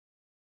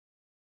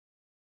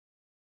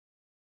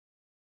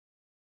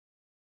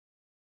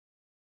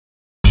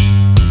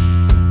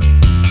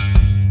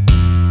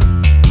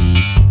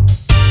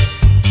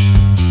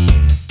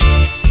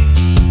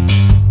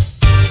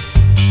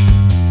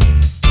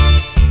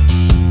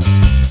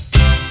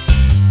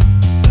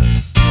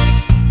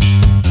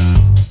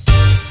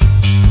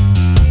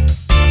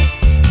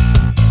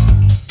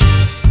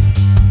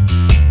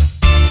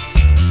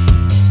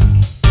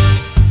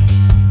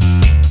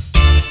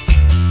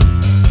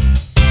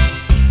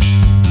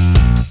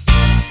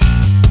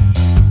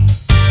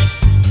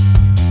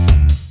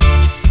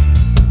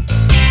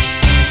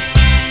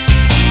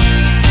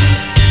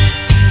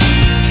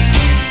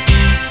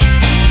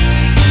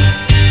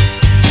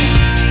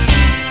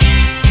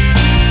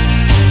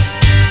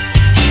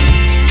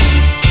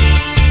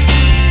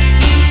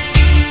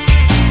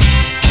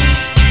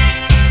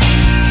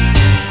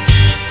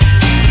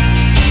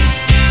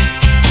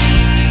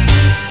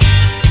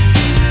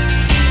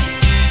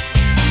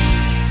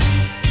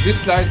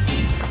light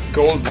is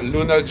called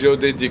Lunar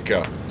Geodesic,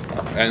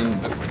 and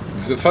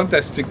it's a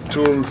fantastic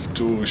tool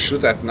to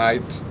shoot at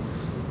night,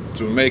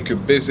 to make a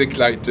basic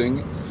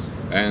lighting,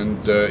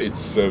 and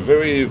it's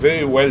very,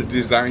 very well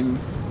designed.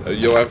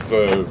 You have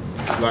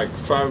like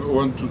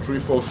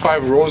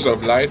 5 rows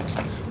of light.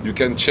 You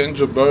can change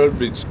the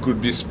bulb. It could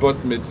be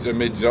spot,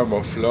 medium,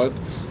 or flood.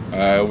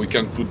 We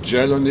can put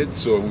gel on it,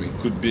 so it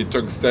could be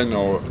tungsten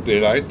or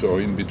daylight or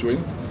in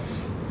between.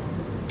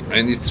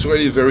 And it's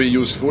really very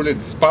useful.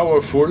 It's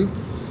powerful,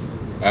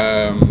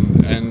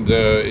 and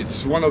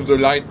it's one of the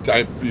light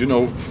type. You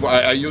know,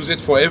 I use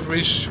it for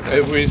every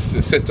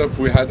setup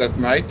we had at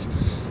night,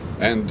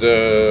 and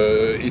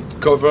it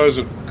covers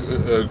a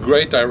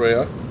great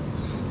area.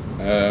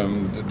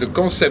 The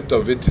concept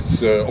of it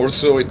is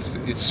also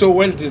it's so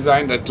well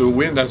designed that the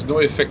wind has no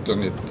effect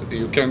on it.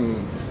 You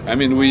can, I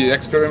mean, we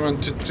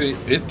experimented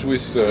it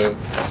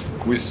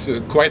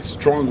with quite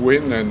strong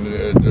wind, and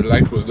the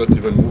light was not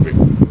even moving.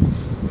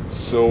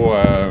 So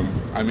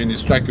I mean,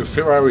 it's like a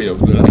Ferrari of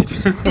the light.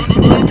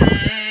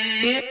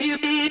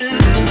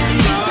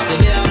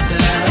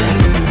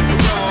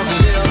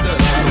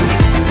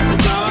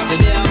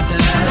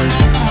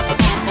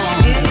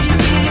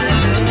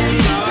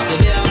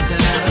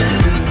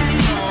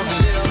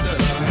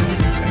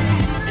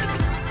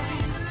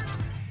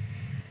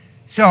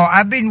 So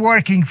I've been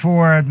working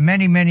for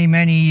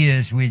many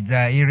years with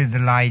IRIDE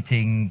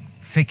lighting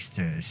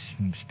fixtures,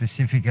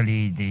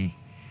 specifically the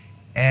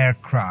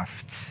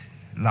aircraft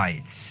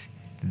lights.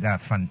 They're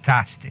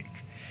fantastic.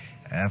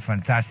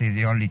 Fantastic,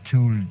 the only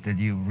tool that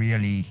you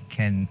really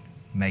can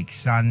make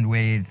sun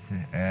with,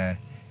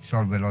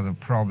 solve a lot of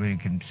problems. You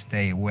can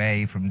stay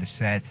away from the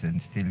sets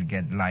and still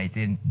get light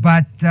in.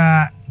 But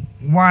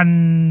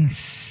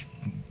once,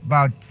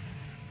 about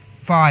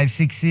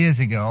 5-6 years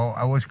ago,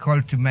 I was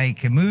called to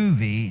make a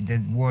movie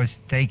that was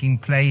taking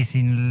place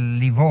in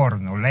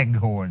Livorno.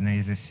 Leghorn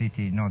is a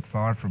city not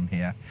far from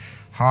here,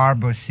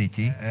 harbor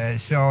city.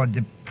 So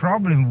the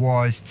problem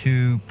was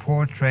to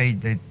portray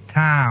the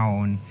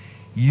town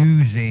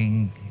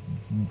using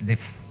the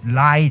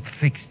light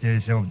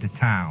fixtures of the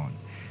town.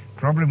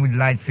 Problem with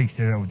light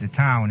fixtures of the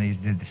town is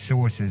that the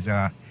sources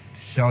are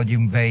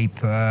sodium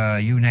vapor,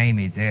 you name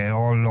it, they're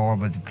all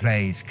over the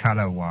place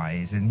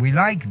color-wise, and we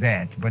like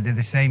that, but at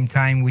the same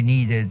time we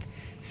needed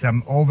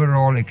some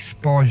overall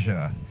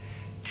exposure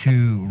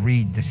to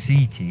read the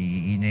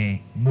city in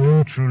a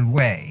neutral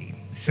way.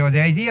 So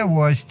the idea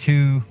was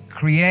to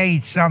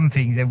create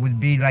something that would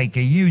be like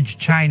a huge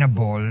China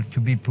ball to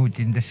be put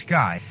in the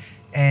sky.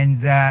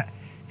 And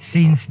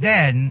since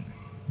then,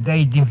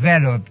 they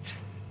developed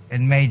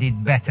and made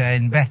it better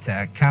and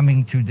better,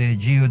 coming to the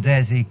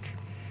geodesic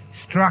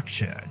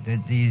structure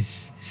that is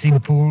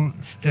simple,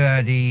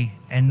 sturdy,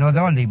 and not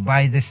only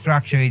by the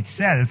structure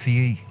itself,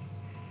 it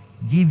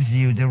gives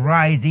you the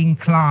right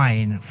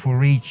incline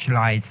for each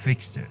light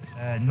fixture.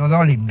 Not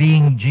only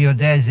being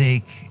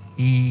geodesic,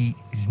 it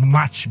is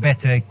much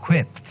better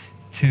equipped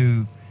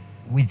to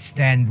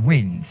withstand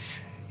winds,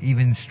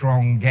 even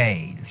strong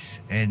gales,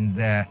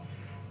 and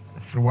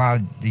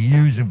throughout the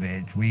use of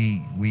it,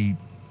 we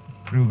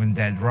proven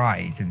that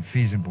right and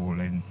feasible.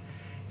 And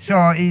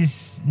so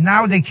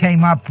now they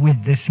came up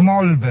with the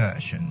small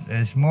version.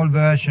 The small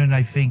version,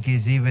 I think,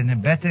 is even a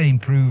better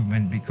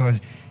improvement, because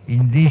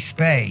in this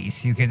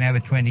space you can have a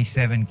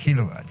 27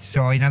 kilowatts.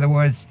 So in other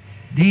words,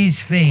 these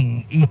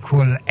things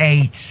equal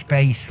 8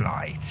 space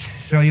lights.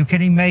 So you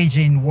can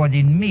imagine what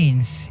it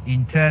means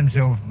in terms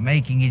of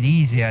making it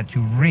easier to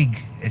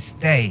rig a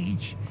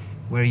stage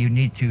where you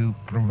need to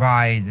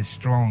provide a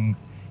strong,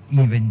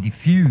 even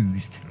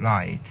diffused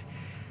light.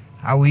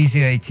 How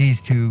easier it is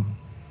to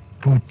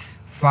put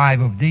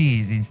 5 of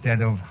these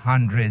instead of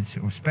hundreds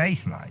of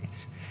space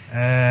lights.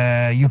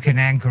 You can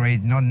anchor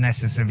it not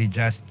necessarily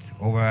just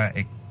over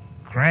a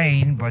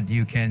crane, but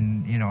you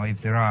can, you know,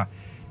 if there are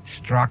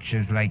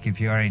structures, like if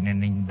you are in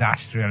an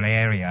industrial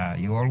area,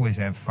 you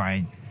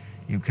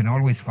can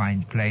always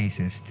find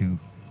places to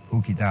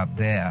hook it up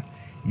there.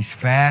 It's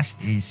fast,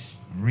 it's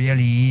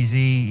really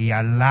easy, it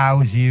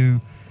allows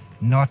you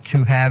not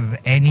to have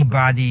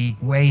anybody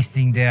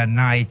wasting their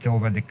night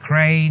over the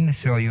crane,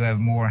 so you have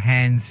more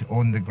hands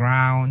on the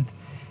ground,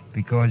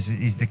 because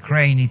it's the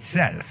crane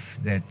itself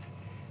that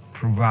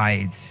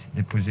provides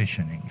the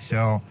positioning.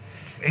 So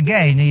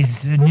again,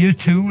 it's a new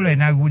tool,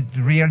 and I would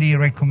really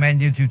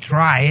recommend you to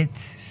try it,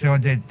 so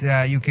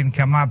that you can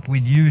come up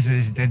with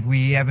uses that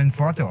we haven't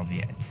thought of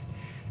yet.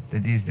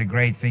 That is the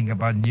great thing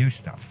about new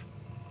stuff.